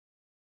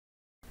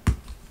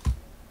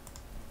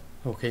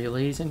Okay,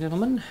 ladies and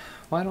gentlemen,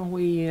 why don't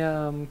we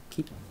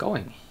keep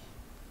going?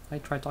 I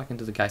tried talking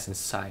to the guys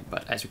inside,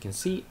 but as you can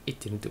see, it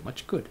didn't do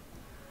much good.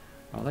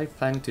 Are they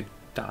planning to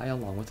die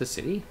along with the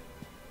city?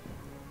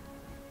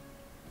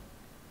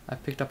 I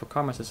picked up a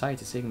Karma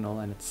Society signal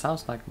and it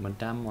sounds like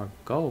Madame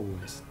Margot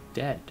is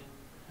dead.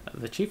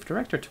 The chief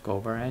director took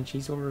over and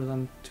she's ordered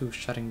them to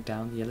shutting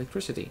down the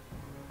electricity.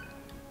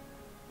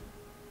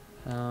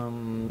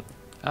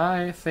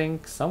 I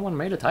think someone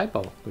made a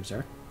typo, good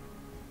sir.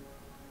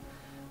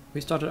 We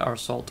started our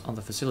assault on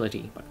the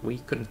facility, but we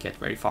couldn't get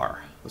very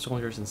far. The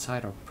soldiers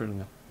inside are putting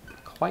up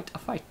quite a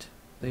fight.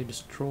 They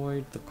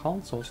destroyed the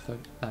consoles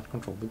that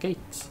control the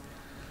gates.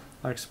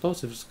 Our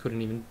explosives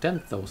couldn't even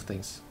dent those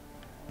things.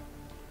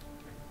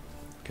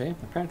 Okay,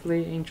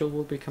 apparently Angel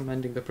will be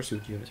commanding the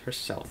pursuit unit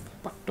herself,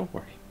 but don't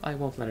worry, I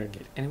won't let her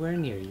get anywhere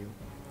near you.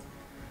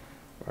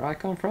 Where I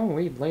come from,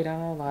 we lay down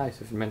our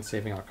lives if it meant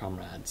saving our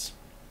comrades.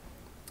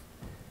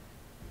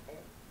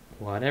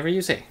 Whatever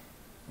you say.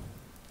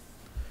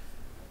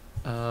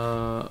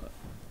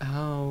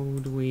 How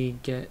do we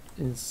get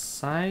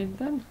inside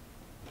then?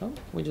 Oh,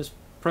 we just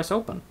press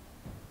open.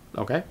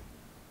 Okay.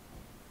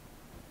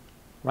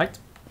 Right.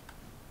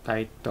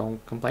 I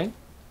don't complain.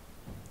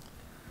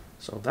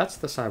 So that's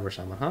the Cyber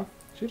Shaman, huh?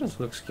 She doesn't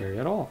look scary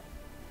at all.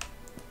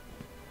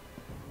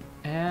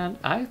 And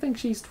I think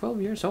she's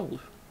 12 years old,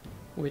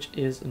 which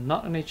is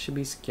not an age to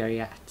be scary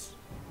at.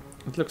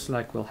 It looks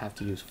like we'll have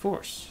to use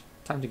force.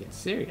 Time to get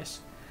serious.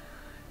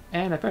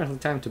 And apparently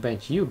time to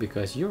bench you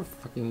because you're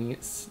fucking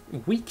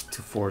weak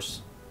to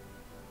force.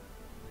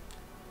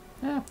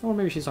 Or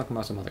maybe she's talking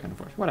about some other kind of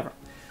force. Whatever.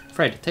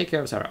 Fred, take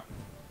care of Sarah.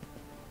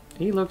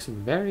 He looks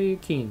very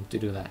keen to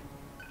do that. ...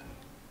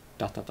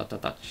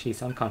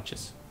 She's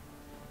unconscious.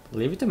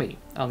 Leave it to me.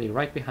 I'll be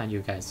right behind you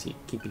guys,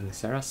 keeping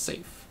Sarah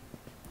safe.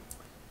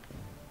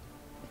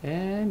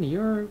 And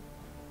you're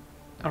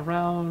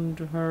around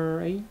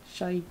her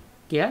age, I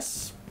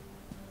guess?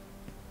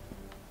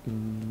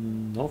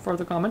 No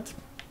further comment.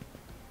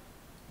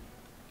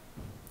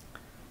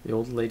 The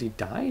old lady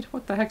died?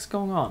 What the heck's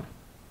going on?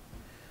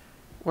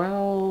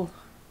 Well,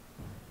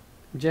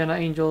 Jenna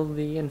Angel,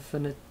 the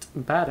infinite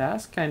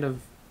badass, kind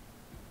of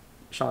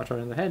shot her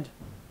in the head.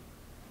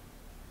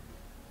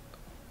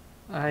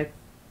 I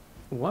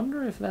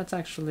wonder if that's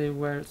actually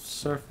where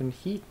Surf and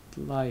Heat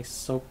lie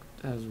soaked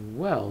as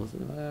well.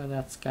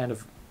 That's kind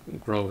of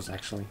gross,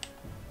 actually.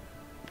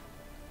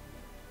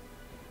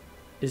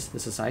 Is the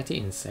society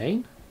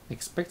insane?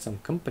 Expect some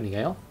company,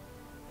 Gale.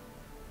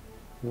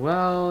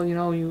 Well, you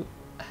know, you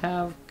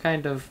have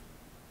kind of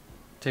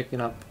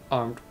taken up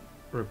armed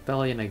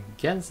rebellion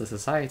against the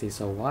society,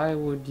 so why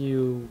would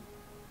you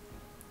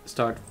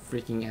start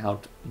freaking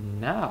out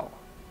now?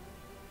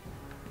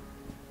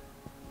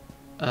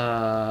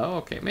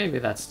 Okay, maybe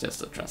that's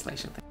just a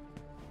translation thing.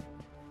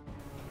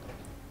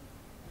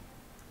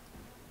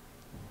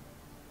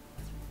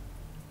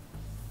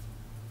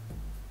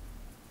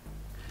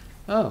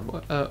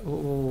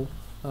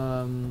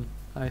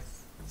 I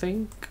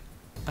think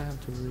I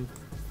have to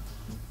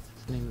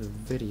rename the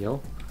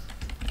video.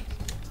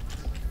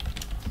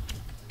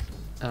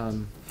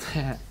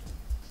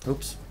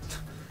 Oops.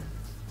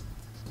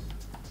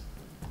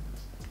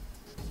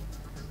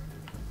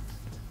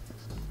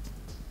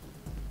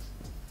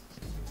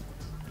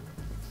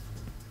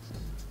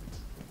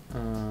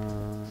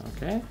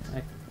 Okay,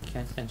 I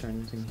can't enter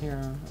anything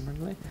here,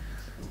 apparently.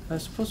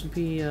 There's supposed to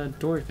be a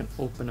door you can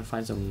open and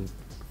find some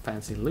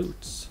fancy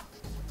loots.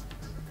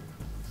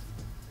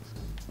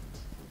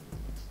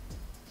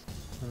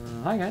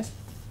 Hi guys.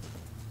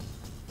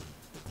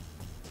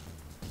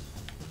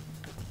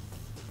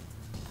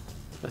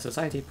 The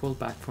society pulled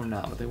back for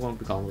now, but they won't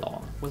be gone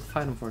long. We'll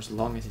fight them for as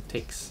long as it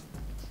takes.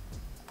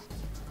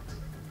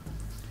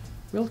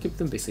 We'll keep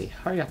them busy.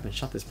 Hurry up and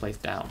shut this place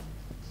down.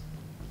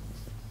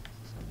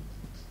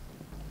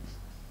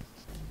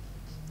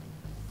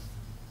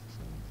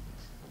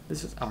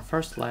 This is our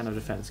first line of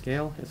defense,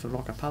 Gale. If the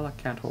Rockapala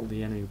can't hold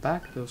the enemy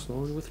back, they'll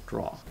slowly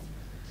withdraw.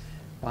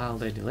 While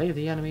they delay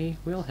the enemy,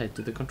 we'll head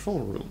to the control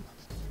room.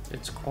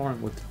 It's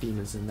crawling with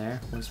demons in there.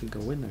 Once we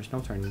go in, there's no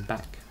turning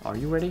back. Are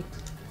you ready?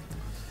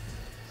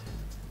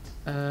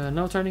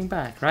 No turning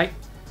back, right?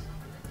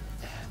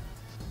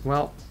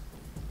 Well,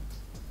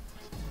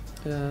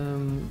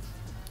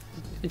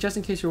 just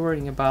in case you're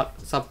worrying about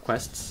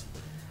subquests,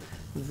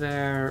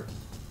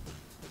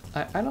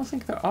 I don't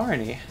think there are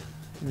any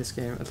in this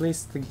game. At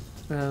least the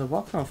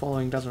walkthrough I'm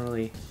following doesn't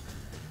really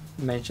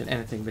mention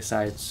anything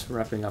besides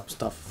wrapping up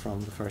stuff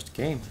from the first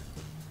game.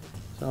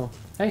 So,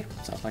 hey,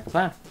 sounds like a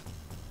plan.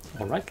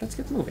 Alright, let's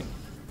get moving.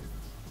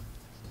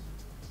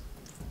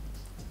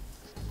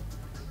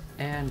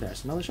 And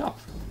there's another shop.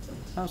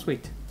 How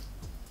sweet.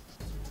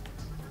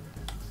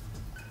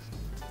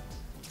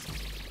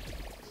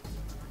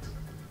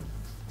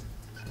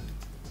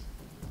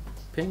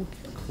 Pink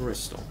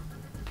crystal.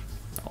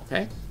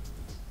 Okay.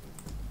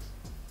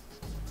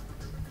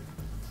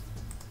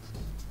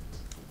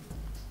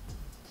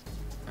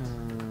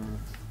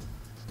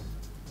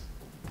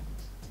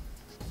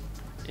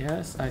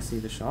 Yes, I see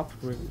the shop.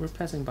 We're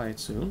passing by it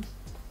soon.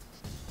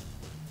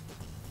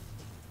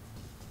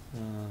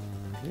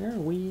 Here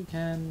we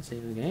can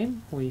save the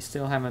game. We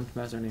still haven't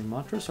mastered any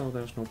mantras, so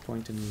there's no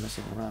point in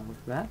messing around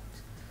with that.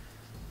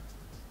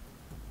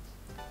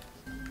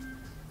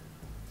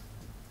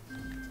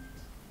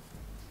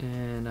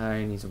 And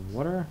I need some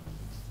water.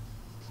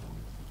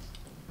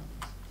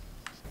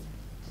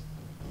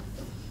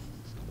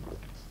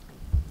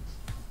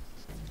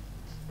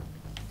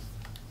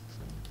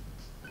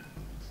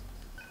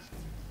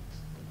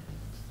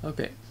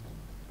 Okay.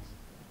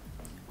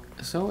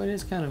 So it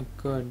is kind of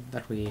good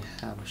that we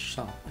have a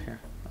shop here.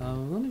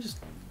 Let me just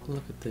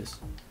look at this.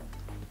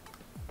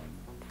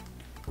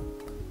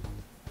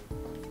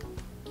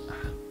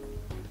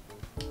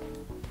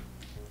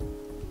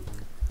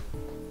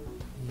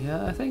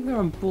 Yeah, I think there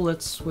are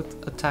bullets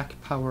with attack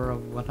power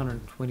of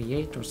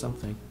 128 or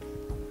something,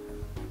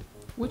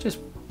 which is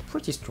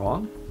pretty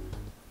strong.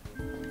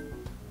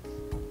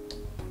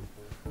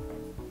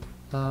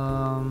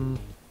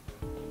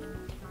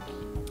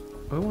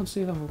 We won't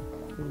see them for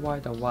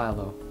quite a while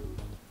though.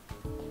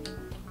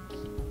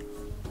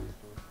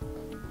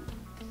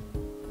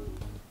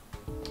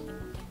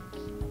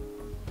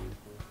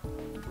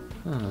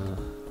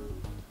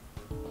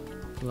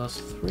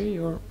 +3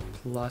 or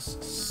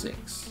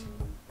 +6?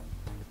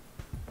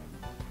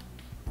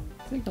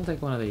 I think I'll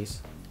take one of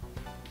these.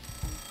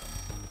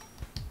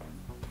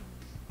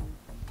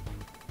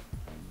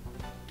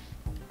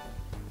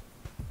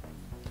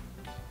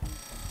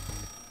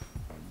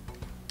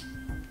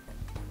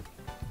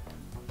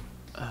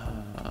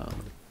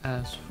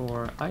 As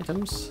for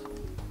items,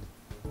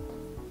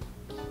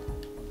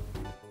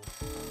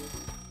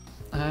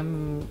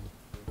 I'm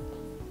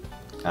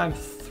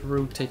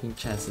through taking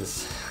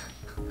chances.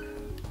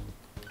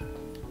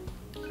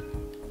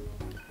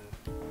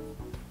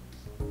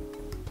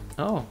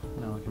 Oh,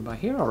 now I can buy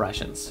hero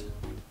rations.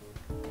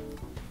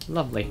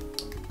 Lovely.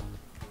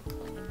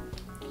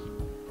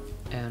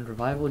 And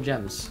revival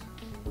gems.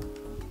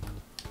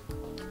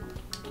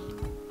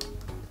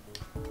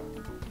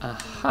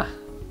 Aha!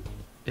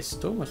 It's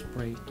stoma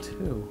spray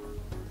too.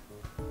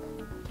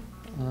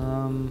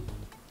 How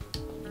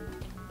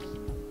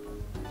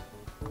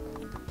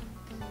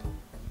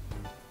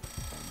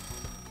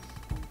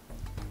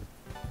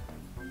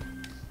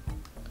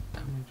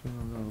many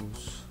of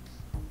those?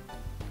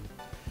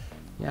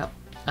 Yeah,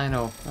 I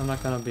know. I'm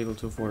not gonna be able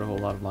to afford a whole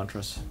lot of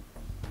mantras.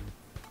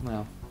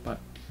 Well, but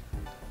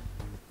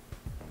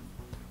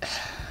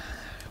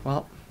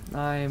well,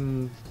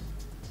 I'm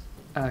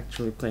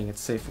actually playing it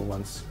safe for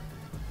once.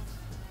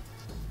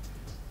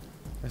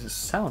 There's a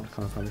sound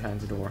coming from behind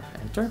the door.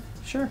 Enter?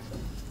 Sure.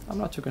 I'm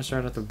not too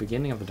concerned at the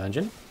beginning of the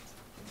dungeon.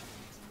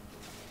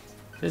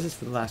 This is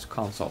the last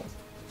console.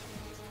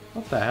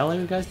 What the hell are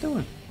you guys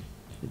doing?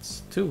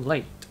 It's too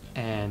late,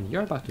 and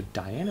you're about to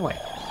die anyway.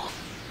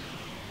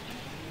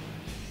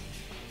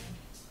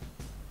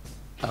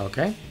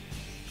 Okay.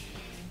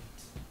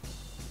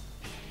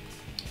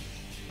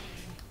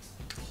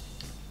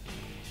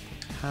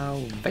 How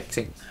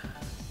vexing.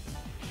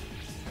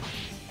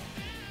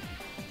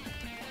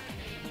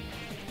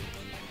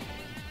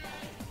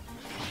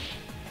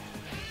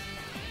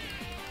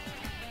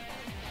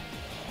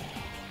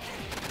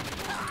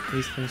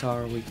 These things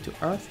are weak to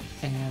earth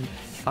and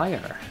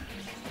fire.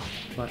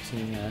 But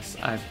seeing as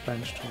I've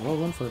benched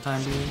Roland for the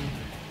time being,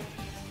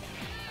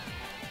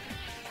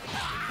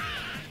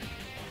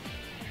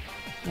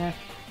 yeah,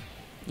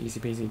 easy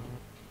peasy.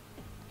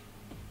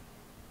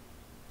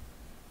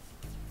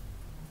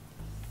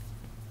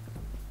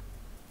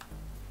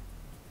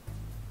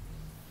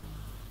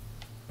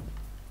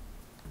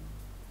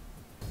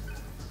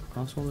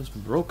 Console is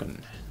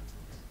broken.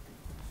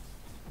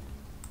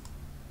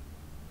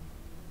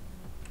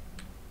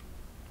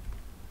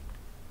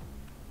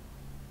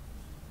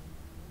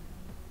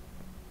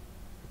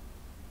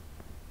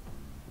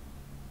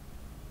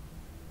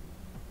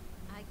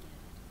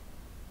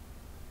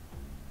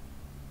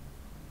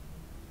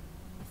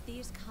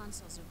 These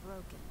consoles are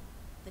broken.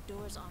 The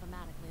doors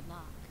automatically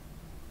lock.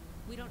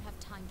 We don't have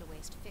time to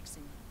waste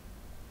fixing them.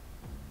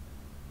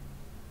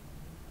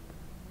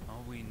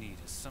 All we need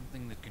is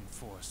something that can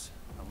force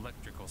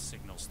electrical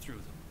signals through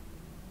them.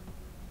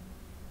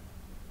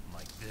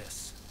 Like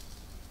this.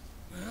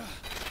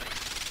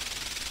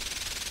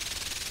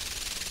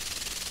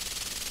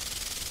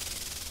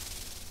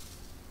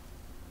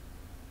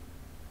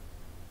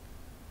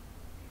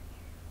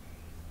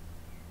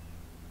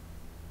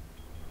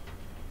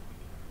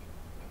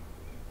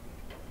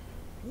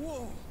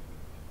 Whoa!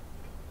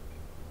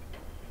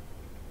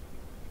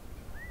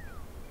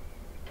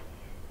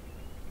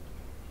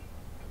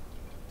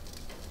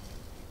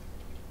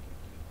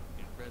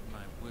 It read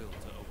my will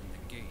to open the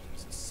gate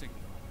as a signal.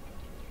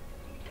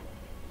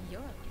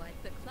 You're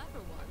quite the clever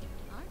one,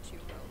 aren't you,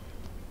 Roland?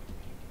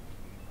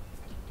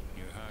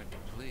 You're hard to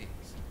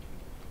please.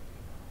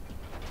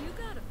 You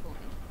got a point.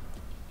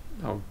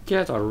 Oh,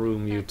 get a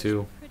room, you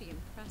two. Pretty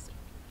impressive.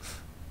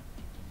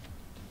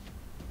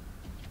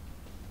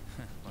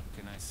 What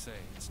can I say?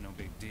 It's no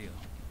big deal.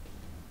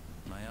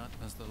 My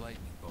Atma's the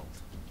lightning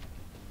bolt.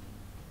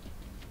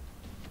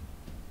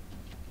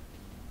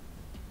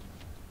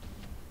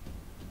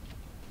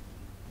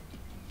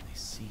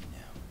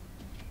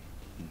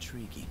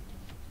 intriguing.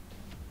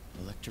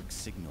 Electric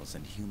signals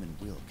and human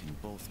will can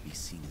both be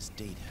seen as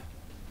data.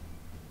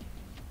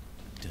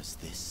 Does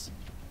this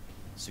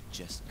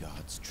suggest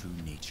God's true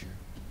nature?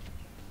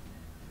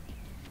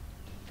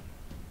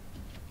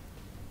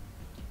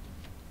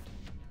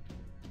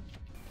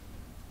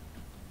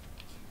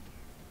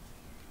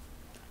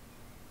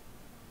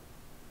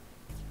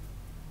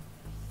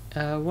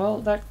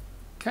 Well, that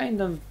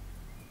kind of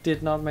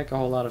did not make a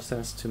whole lot of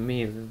sense to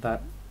me,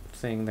 that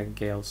thing that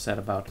Gale said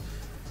about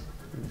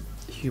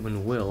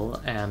human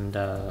will and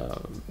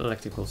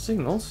electrical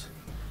signals.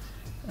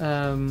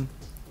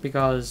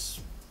 Because,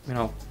 you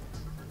know,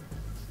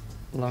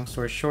 long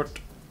story short,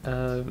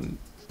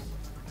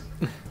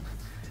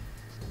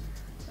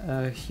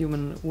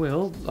 human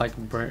will, like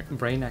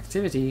brain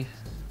activity,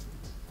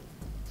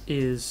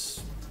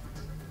 is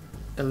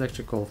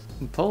electrical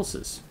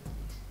pulses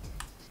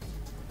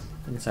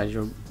inside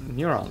your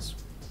neurons,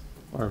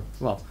 or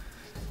well,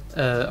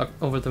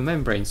 over the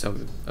membranes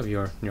of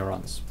your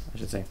neurons, I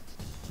should say,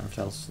 nerve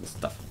cells and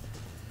stuff.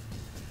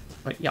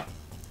 But yeah,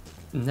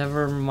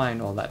 never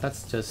mind all that.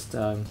 That's just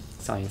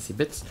sciencey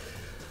bits.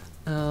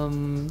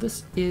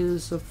 This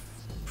is a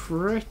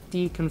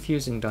pretty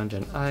confusing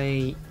dungeon.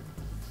 Yeah,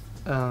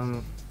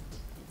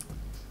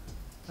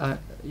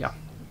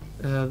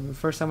 the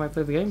first time I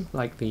played the game,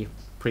 like the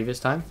previous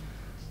time,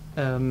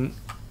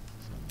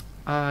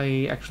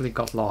 I actually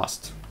got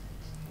lost.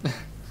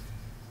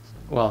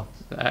 Well,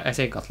 I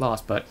say got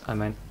lost, but I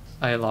meant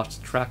I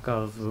lost track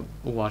of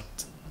what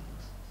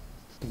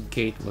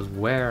gate was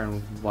where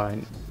and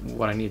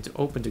what I needed to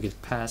open to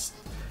get past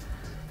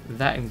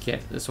that and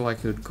get so I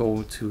could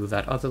go to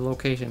that other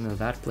location and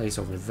that place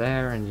over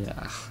there, and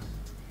yeah,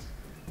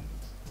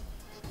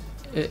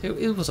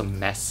 it was a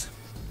mess.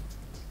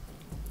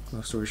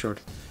 Long story short.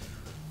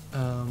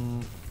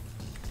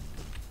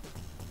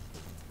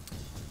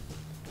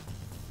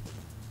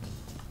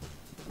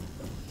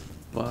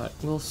 But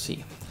we'll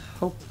see.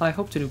 I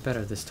hope to do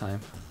better this time.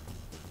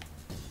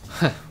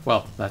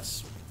 Well,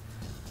 that's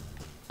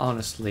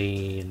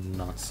honestly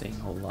not saying a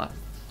whole lot.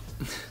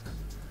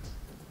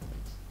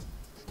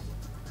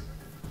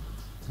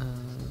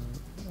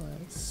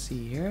 Let's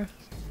see here.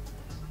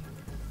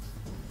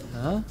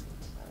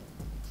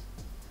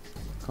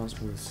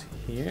 Console is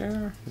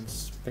here.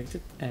 Inspect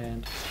it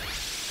and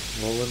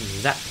roll in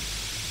that.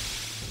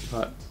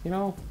 But you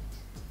know,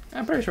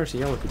 I'm pretty sure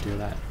Cielo could do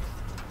that.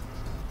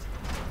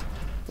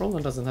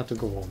 Roland doesn't have to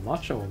go all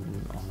macho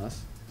on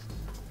us.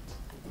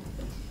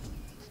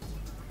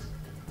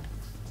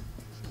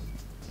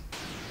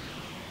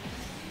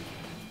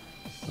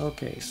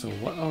 Okay, so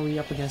what are we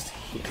up against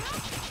here?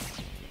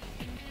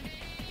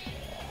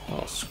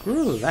 Oh,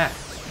 screw that!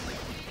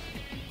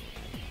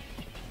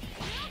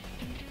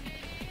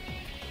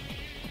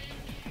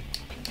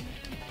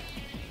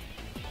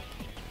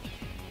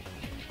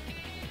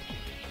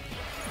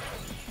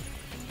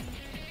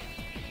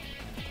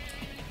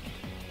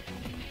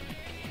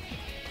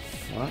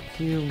 Fuck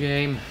you,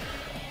 game.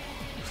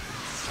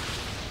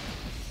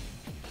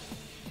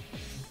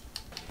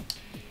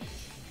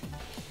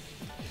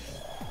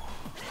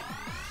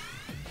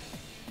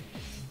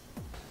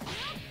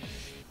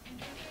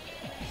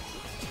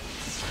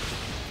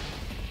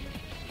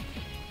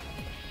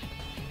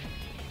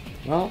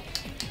 Well,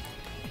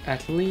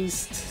 at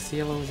least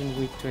Cielo's in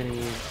weak to any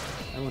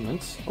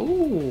elements.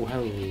 Oh,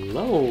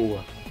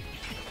 hello!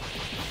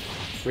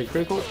 Free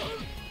critical.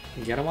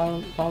 Get them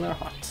while they're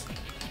hot.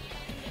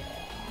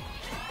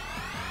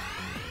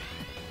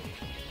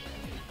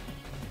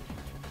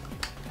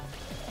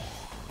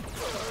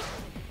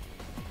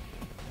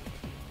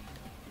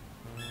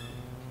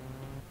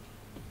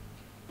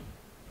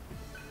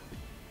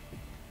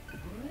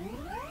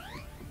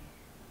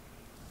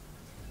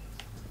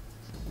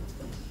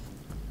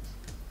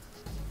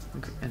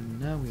 Okay, and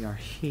now we are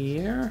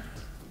here.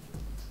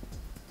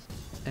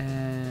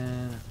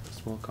 And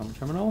small common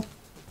terminal.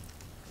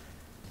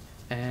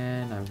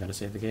 And I'm gonna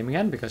save the game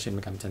again because Shin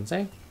Megami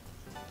Tensei.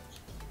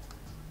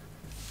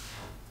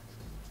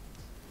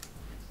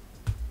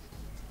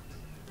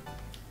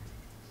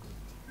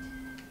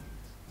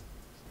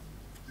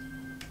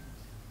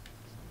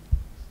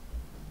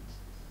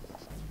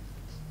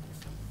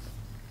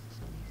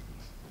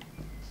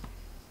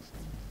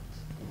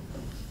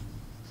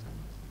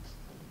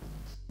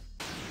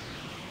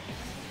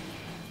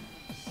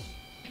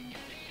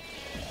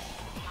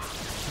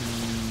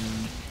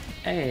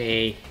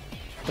 Hey,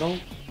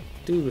 don't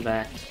do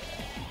that.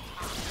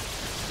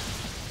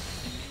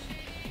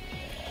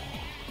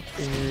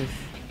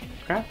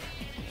 Crap.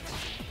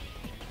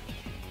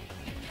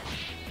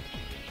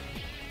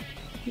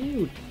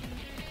 You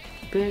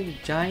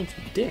big giant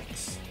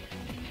dicks.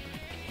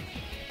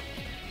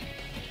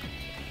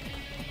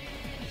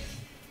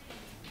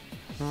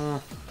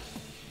 Well,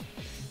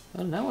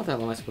 now what the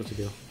hell am I supposed to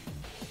do?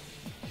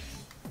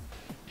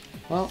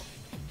 Well,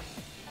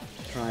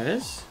 try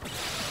this.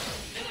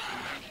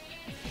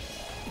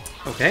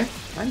 Okay,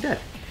 I'm dead.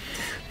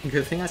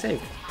 Good thing I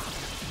saved.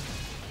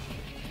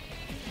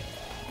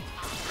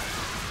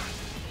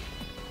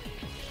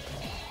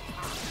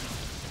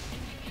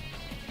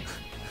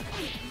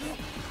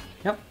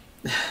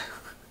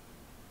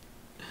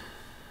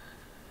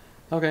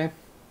 Okay.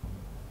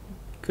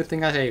 Good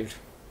thing I saved.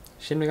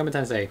 Shin Megami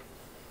Tensei.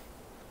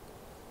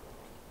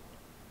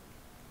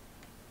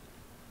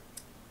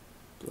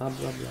 Blah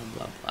blah blah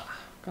blah blah.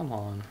 Come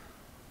on.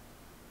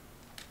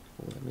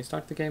 Let me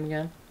start the game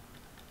again.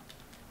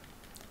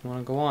 I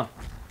want to go on.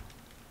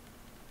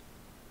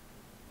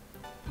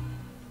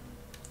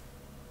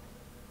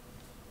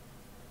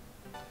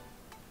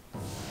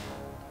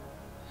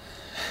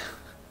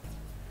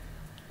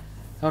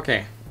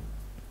 Okay.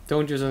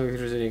 Don't use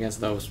electricity against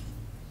those.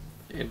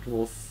 It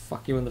will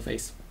fuck you in the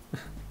face.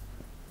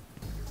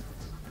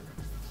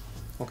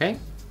 Okay.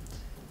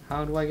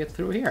 How do I get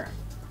through here?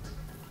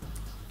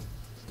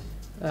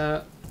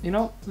 You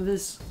know,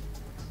 this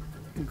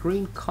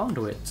green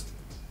conduit,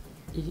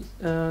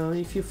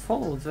 if you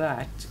follow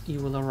that, you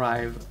will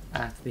arrive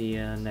at the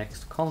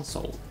next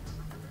console.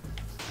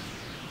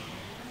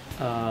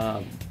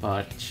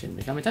 But Shin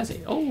Megami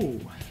Tensei. Oh,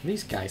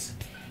 these guys.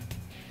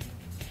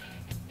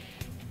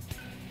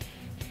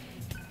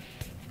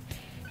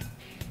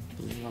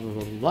 Blah blah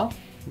blah blah.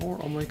 More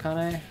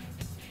Omoikane.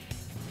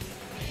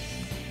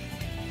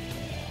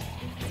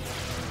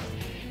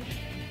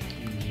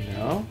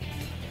 No.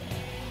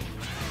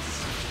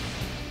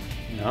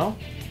 No?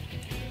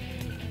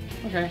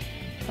 Okay,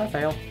 I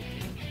fail.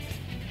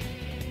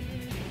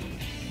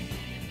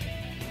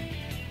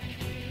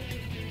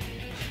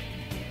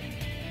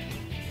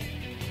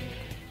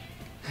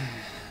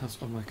 Those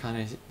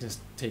Omoikanes just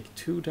take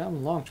too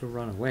damn long to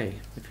run away,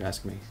 if you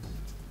ask me.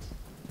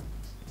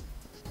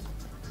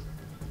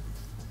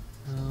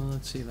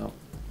 Let's see though.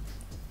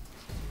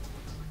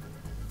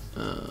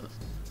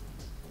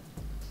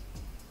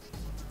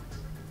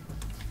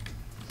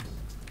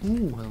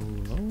 Ooh,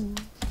 hello.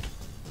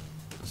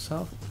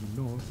 South,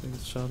 north, and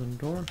southern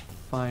door.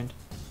 Find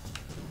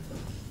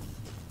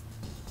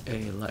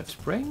a life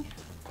spring.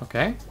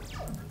 Okay.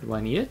 Do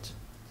I need it?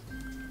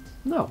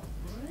 No.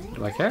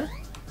 Do I care?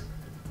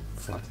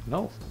 Fuck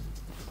no.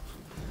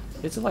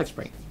 It's a life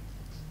spring.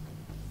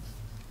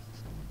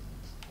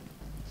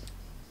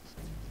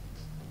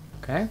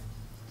 Okay.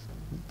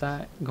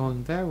 That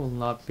going there will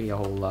not be a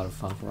whole lot of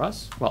fun for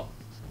us. Well,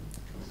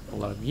 a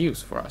lot of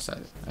use for us,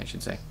 I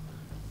should say.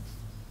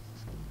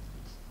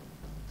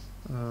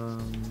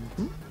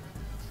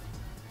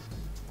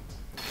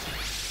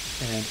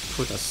 And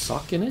put a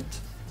sock in it,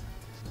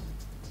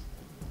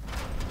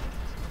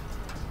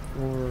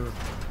 or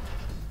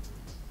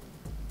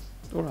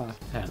a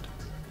hand,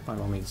 by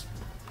all means.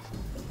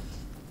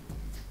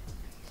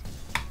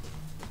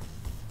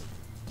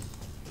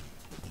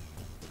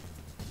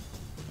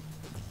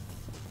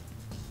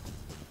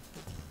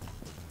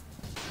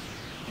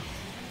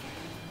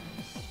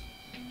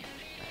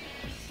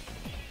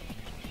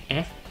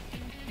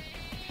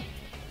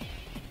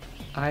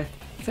 I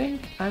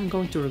think I'm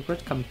going to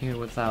regret coming here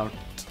without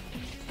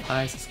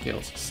ice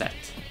skills set.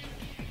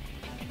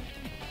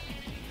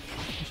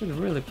 I should have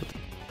really put...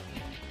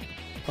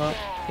 But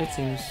it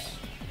seems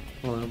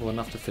vulnerable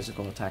enough to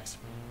physical attacks.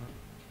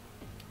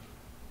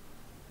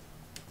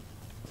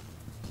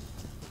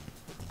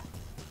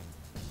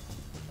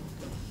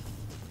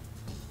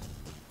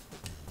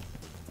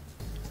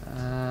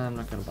 I'm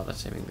not gonna bother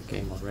saving the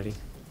game already.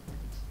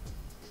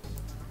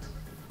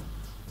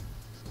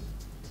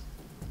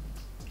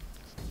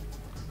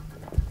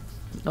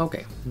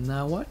 Okay,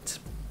 now what?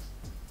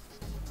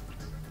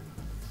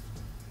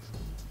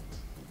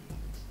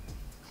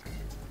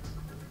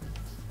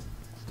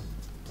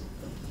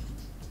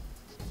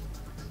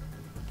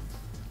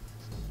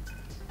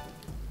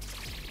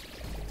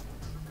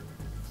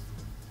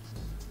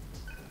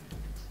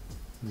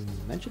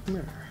 Magic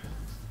mirror.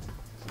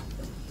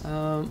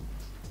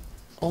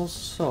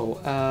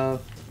 Also,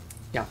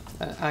 yeah,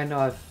 I know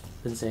I've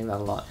been saying that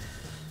a lot,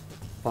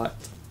 but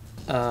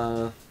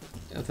the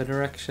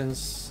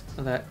directions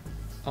that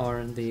are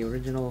in the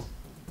original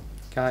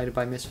guide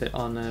by Misfit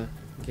on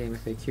game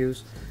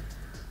FAQs,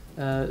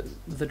 the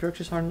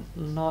directions are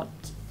not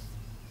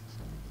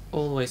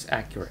always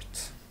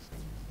accurate,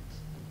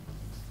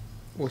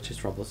 which is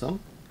troublesome.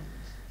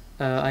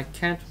 I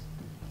can't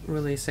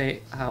really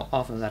say how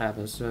often that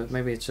happens.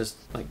 Maybe it's just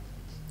like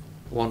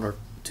 1 or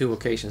 2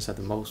 occasions at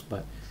the most,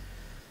 but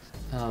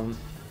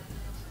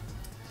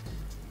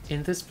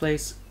in this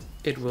place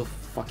it will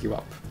fuck you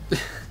up.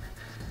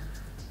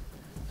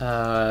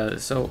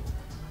 So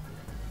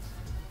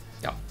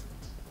yeah,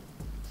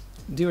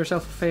 do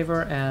yourself a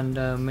favor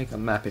and make a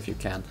map if you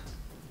can,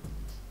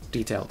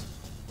 detailed.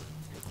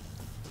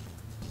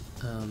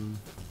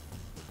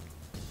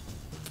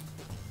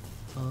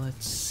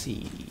 Let's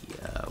see,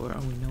 where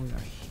are we? Now we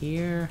are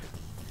here,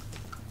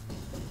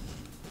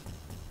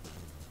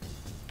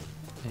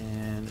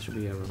 and this should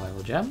be a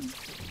revival gem,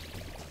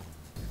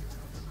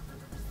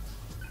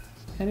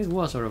 and it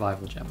was a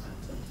revival gem.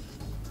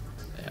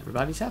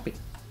 Everybody's happy.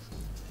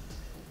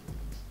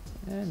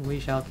 And we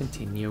shall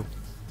continue.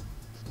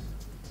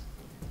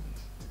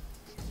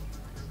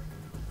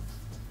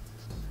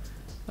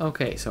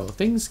 Okay, so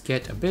things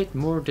get a bit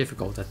more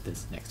difficult at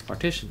this next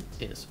partition,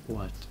 is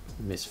what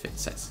Misfit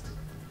says.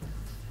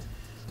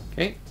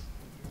 Okay,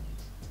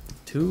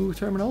 2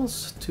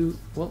 terminals, 2,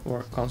 well,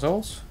 or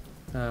consoles,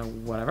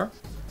 whatever.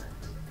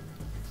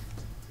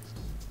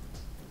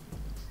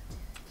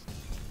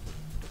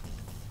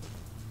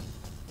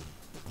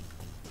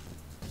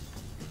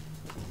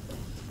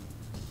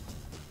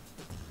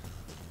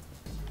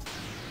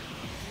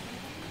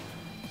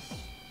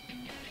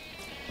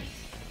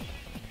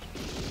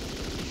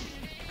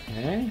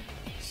 Okay,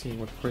 see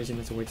what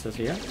craziness awaits us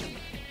here.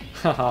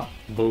 Haha,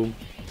 boom.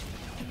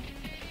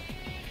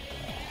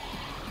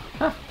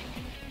 Ha!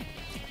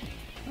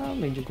 I'll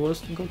make you go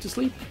to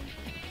sleep.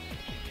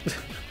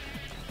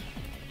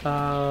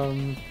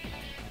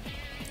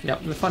 Yeah,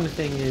 the funny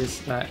thing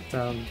is that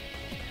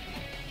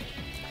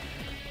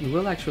you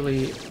will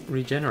actually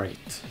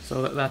regenerate.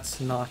 So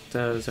that's not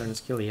a certain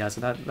skill he has.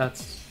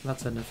 That's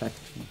an effect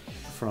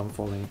from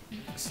falling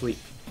asleep.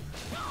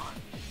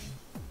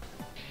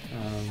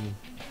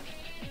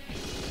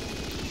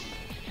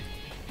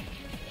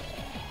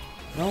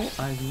 No,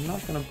 I'm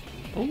not gonna.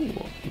 Oh,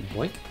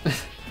 boink.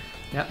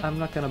 Yeah, I'm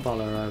not gonna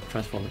bother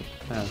transforming.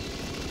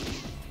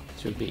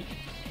 Should be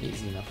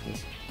easy enough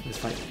this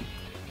fight.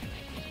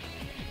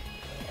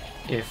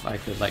 If I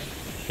could like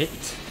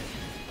hit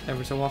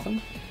ever so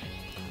often.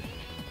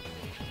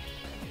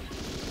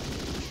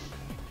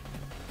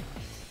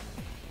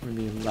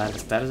 Maybe land a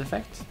status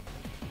effect.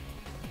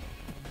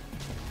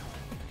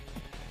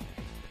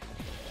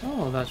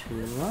 Oh, that's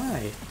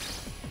right.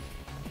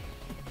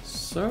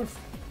 Surf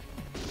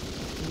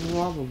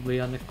probably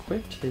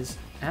unequipped his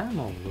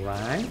ammo,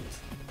 right?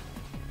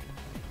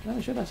 Now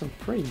we should have some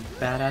pretty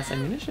badass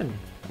ammunition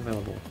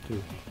available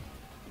to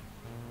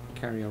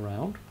carry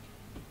around.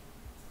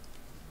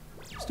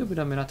 Stupid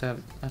of me not to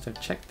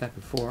have checked that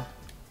before.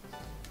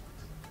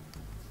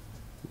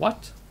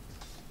 What?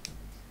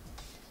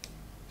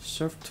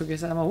 Surf took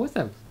his ammo with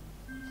him.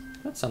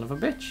 That son of a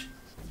bitch.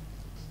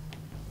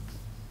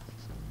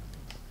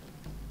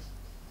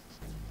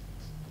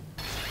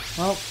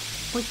 Well,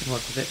 we can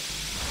work with it.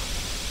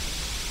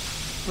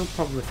 We'll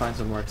probably find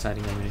some more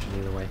exciting ammunition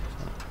either way.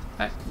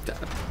 So.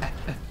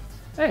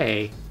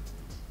 Hey!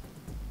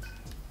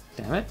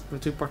 Damn it, the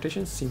 2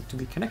 partitions seem to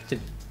be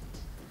connected.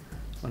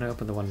 When I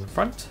open the one in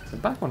front, the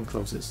back one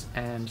closes,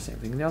 and same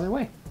thing the other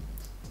way.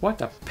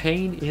 What a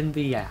pain in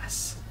the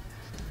ass.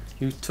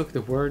 You took the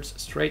words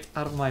straight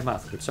out of my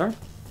mouth, good sir.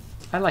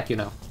 I like you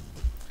now.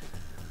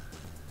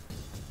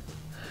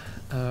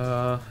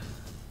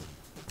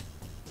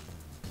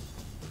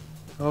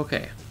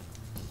 Okay.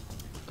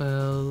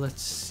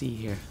 Let's see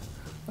here.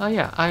 Oh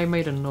yeah, I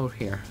made a note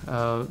here.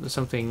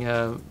 Something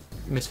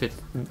Misfit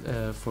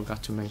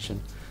forgot to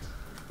mention.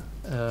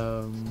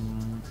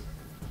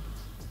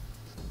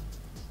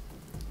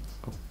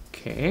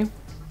 Okay.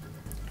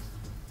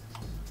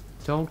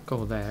 Don't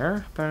go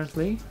there,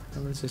 apparently.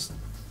 Let's just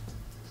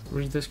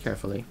read this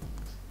carefully.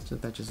 So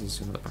that just leads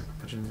to another part.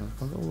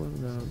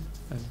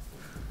 And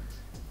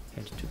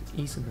head to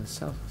the east and the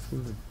south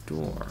through the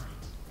door.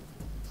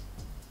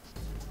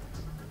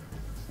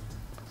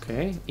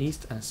 Okay,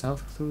 east and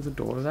south through the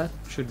door. That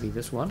should be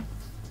this one.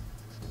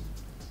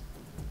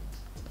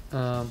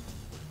 Oh.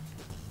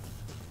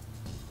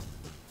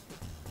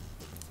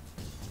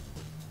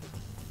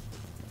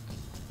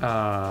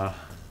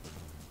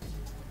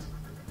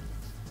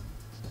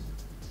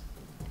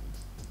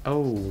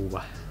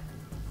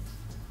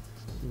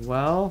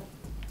 Well.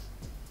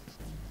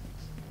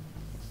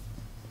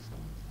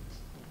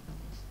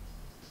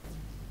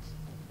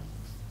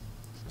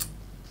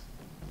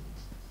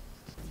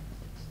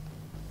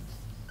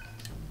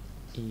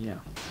 Yeah.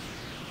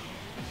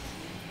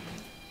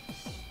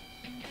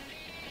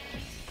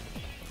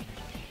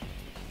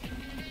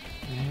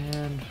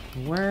 And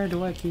where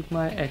do I keep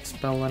my X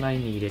spell when I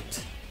need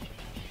it?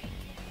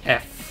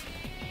 F.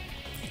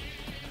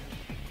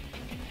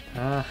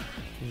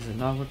 This is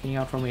not working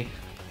out for me.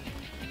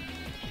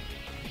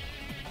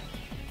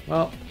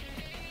 Well,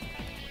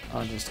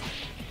 I'll just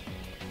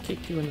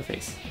kick you in the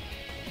face.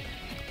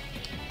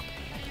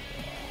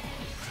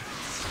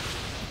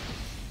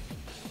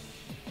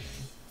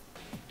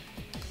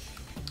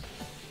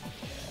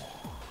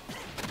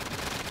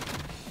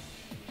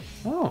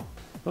 Oh,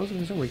 those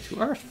things are way to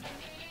Earth.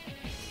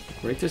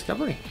 Great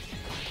discovery.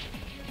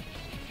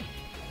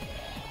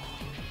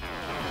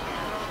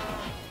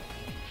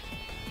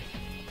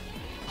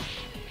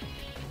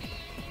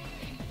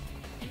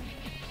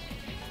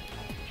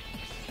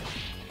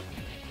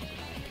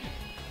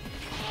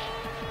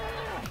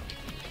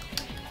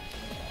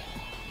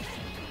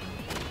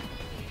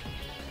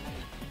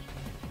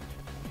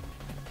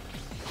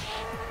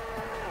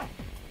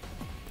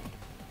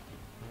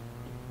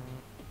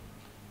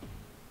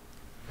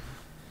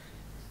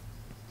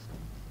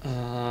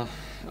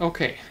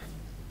 Okay,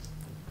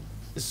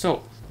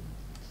 so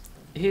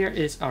here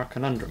is our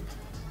conundrum.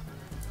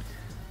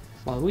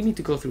 Well, we need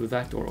to go through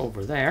that door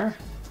over there.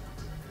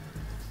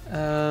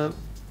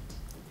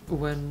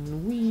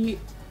 When we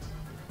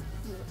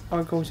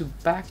are going to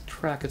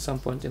backtrack at some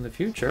point in the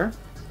future,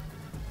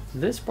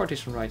 this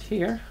partition right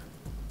here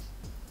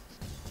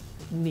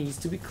needs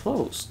to be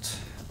closed,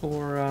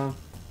 or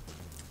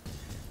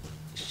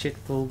shit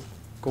will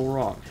go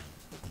wrong.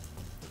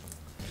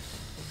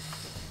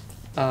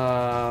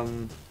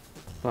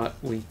 But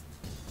we...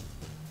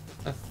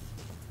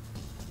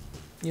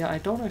 yeah, I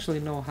don't actually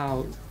know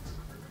how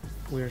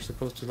we're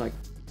supposed to, like,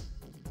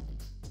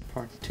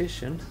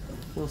 partition.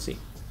 We'll see.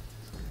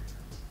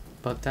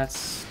 But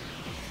that's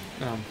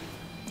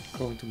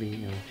going to be,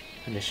 you know,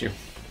 an issue.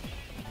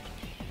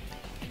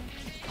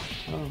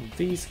 Oh,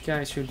 these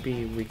guys should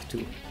be weak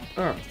to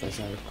Earth, as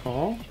I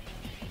recall.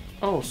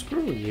 Oh,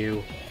 screw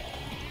you.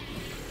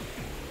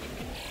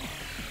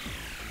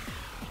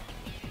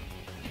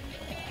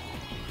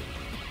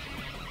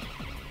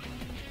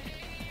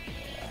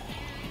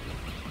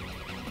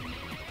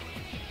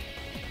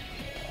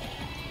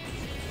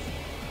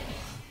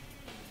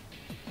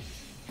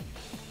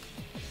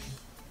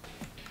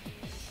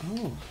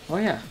 Oh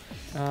yeah.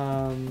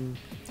 Can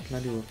I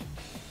do?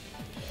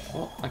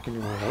 Oh, I can do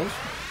one of those.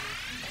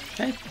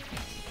 Okay.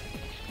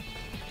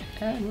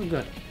 And we're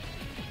good.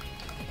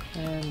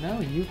 And now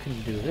you can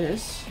do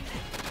this.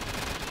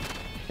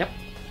 Yep.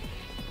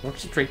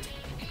 Works a treat.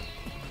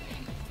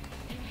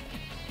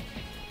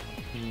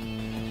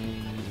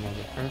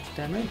 Another earth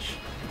damage.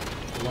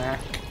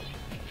 Whack.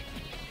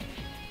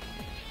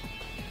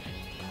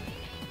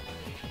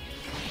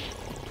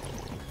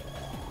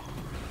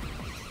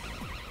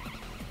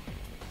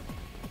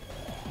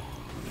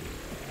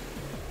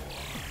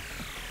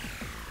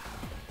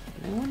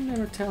 Anyone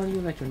ever tell you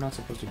that you're not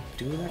supposed to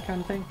do that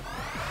kind of thing?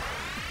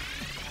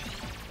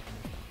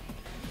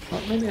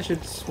 Well, maybe I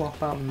should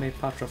swap out Maid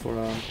Patra for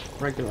a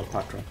regular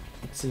Patra.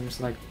 It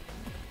seems like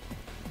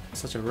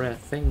such a rare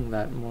thing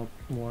that more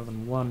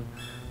than one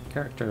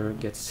character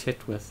gets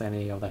hit with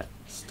any of that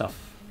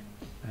stuff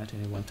at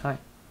any one time.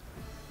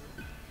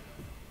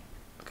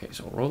 Okay,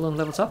 so Roland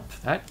levels up.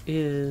 That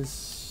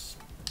is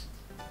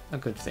a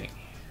good thing.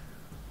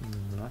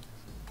 I'm not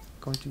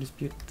going to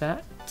dispute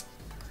that.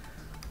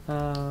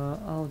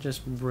 I'll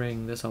just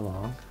bring this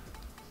along.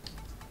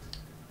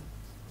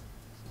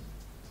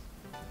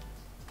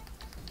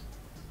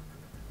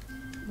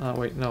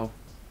 Wait, no.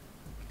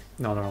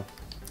 No.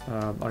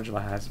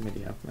 Angela has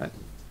media.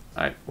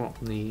 I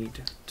won't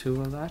need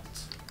 2 of that.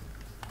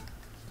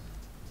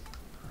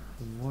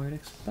 Void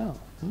Expel.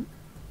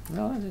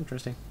 Well, that's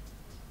interesting.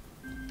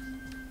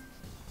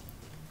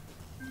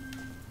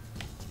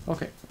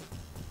 Okay.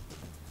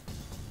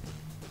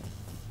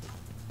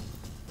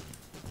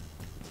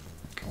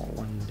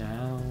 Going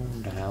down.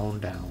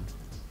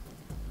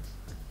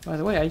 By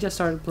the way, I just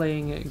started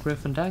playing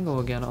Griffin Dango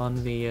again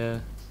on the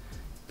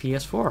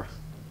PS4.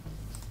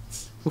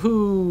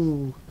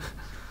 Woohoo!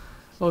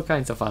 All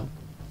kinds of fun.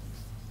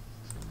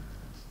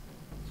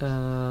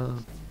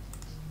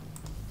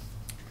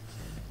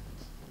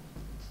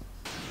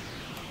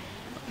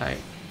 I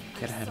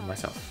get ahead of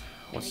myself.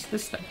 What's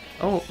this thing?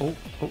 Oh.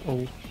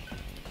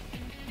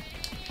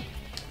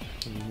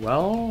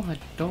 Well, I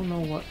don't know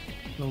what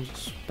those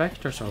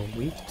specters are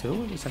weak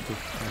to. I just have to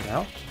find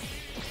out.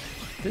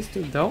 This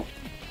dude, though,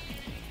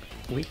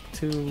 weak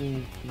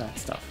to that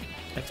stuff.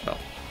 Expel.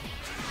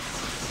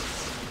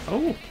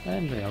 Oh,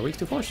 and they are weak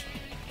to force.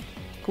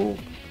 Cool.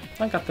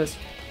 I got this.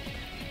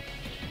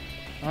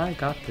 I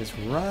got this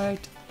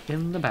right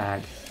in the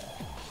bag.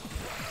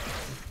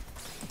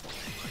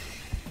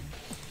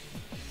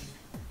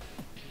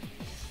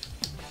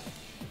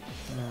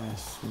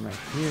 Smack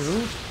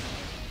you.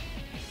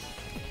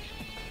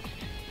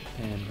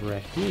 And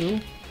wreck you.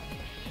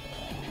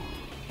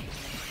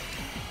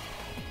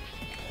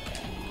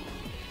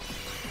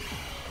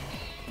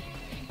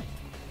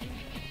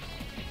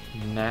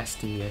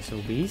 Nasty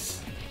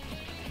SOBs.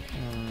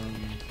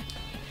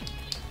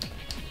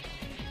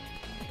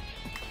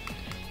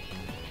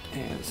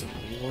 And some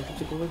water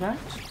to go with that.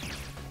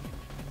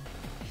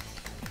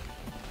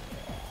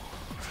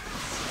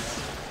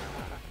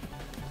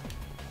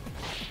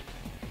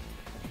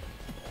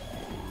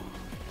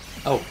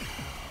 Oh.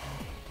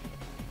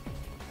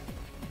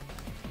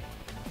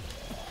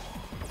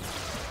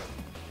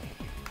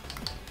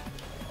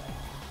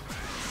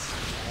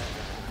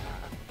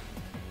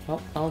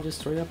 Well, I'll just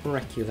straight up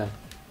wreck you then.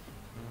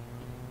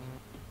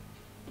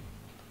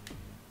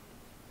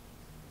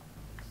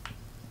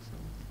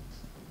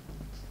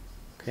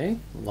 Okay,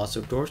 lots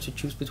of doors to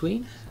choose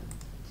between.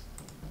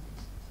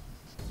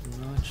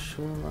 Not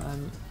sure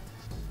I'm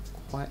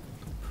quite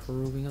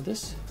approving of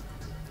this.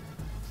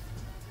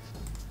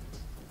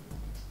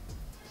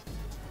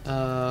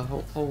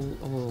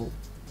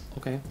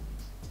 Okay.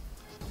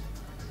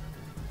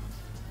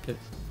 Good.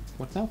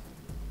 What now?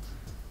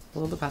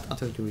 Follow the path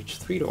until you reach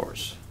 3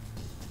 doors.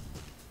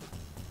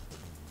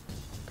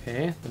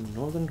 Okay, the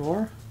northern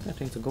door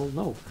contains a gold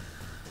node.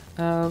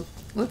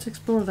 Let's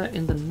explore that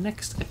in the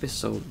next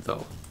episode,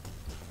 though.